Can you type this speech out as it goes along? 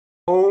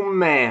Oh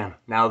man,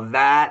 now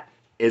that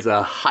is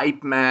a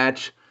hype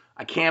match.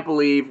 I can't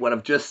believe what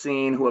I've just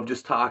seen, who I've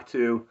just talked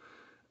to.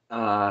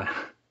 Uh,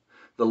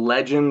 the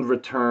legend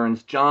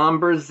returns. John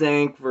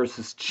Brzenk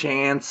versus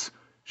Chance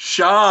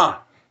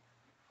Shaw.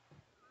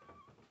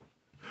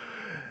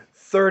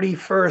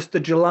 31st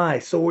of July.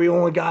 So we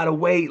only got to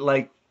wait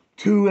like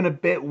 2 and a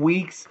bit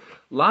weeks.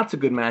 Lots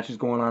of good matches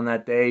going on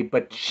that day.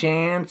 But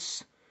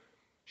Chance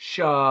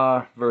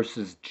Shaw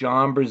versus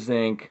John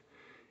Brzenk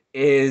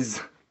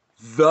is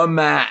the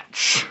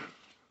match.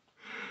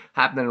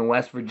 Happening in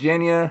West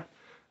Virginia.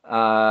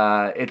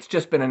 It's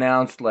just been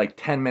announced like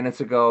 10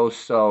 minutes ago,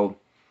 so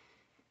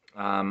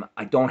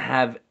I don't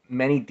have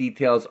many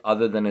details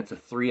other than it's a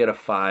 3 out of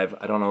 5.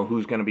 I don't know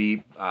who's going to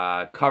be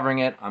covering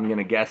it. I'm going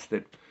to guess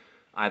that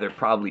either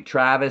probably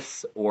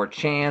Travis or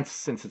Chance,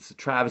 since it's a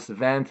Travis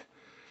event.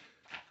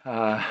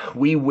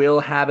 We will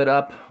have it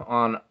up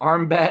on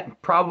ArmBet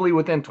probably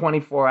within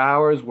 24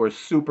 hours. We're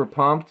super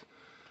pumped.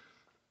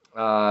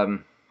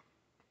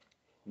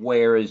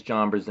 Where is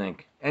John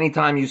Brzenk?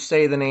 Anytime you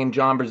say the name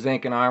John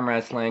Brzenk in arm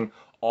wrestling,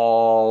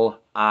 all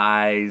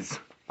eyes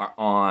are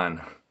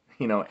on.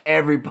 You know,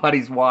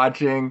 everybody's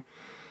watching.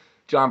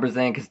 John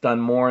Brzenk has done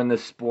more in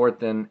this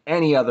sport than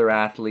any other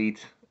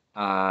athlete.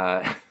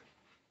 And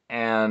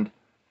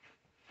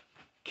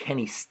can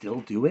he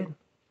still do it?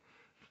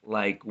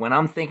 Like, when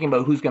I'm thinking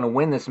about who's going to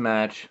win this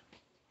match,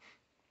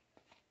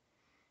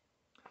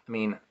 I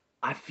mean,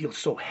 I feel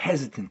so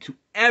hesitant to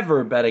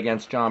ever bet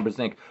against John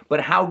Brzenk.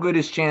 But how good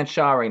is Chance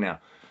Shaw right now?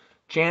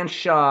 Chance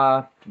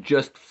Shaw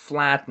just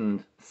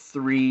flattened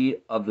 3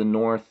 of the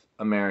North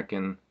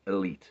American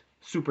elite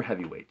super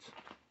heavyweights.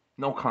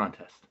 No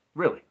contest.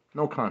 Really,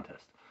 no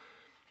contest.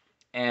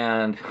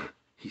 And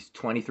he's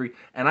 23.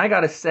 And I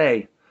gotta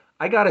say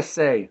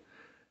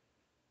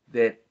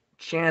that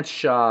Chance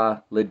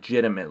Shaw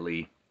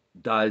legitimately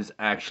does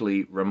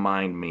actually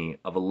remind me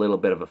of a little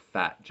bit of a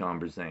fat John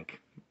Brzenk.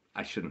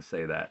 I shouldn't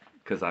say that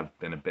because I've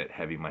been a bit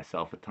heavy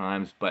myself at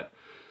times, but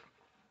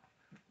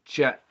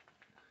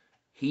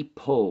he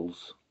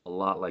pulls a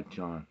lot like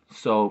John.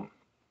 So,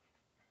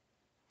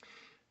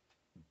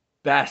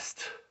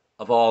 best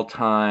of all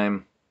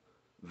time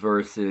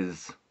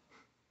versus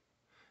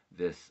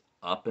this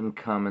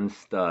up-and-coming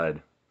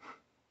stud.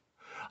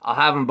 I'll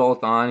have them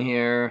both on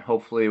here,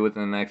 hopefully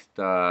within the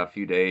next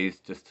few days,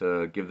 just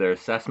to give their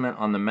assessment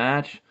on the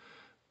match.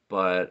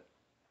 But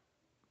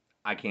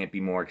I can't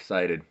be more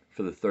excited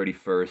for the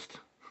 31st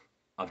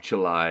of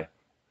July.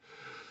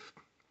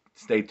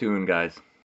 Stay tuned, guys.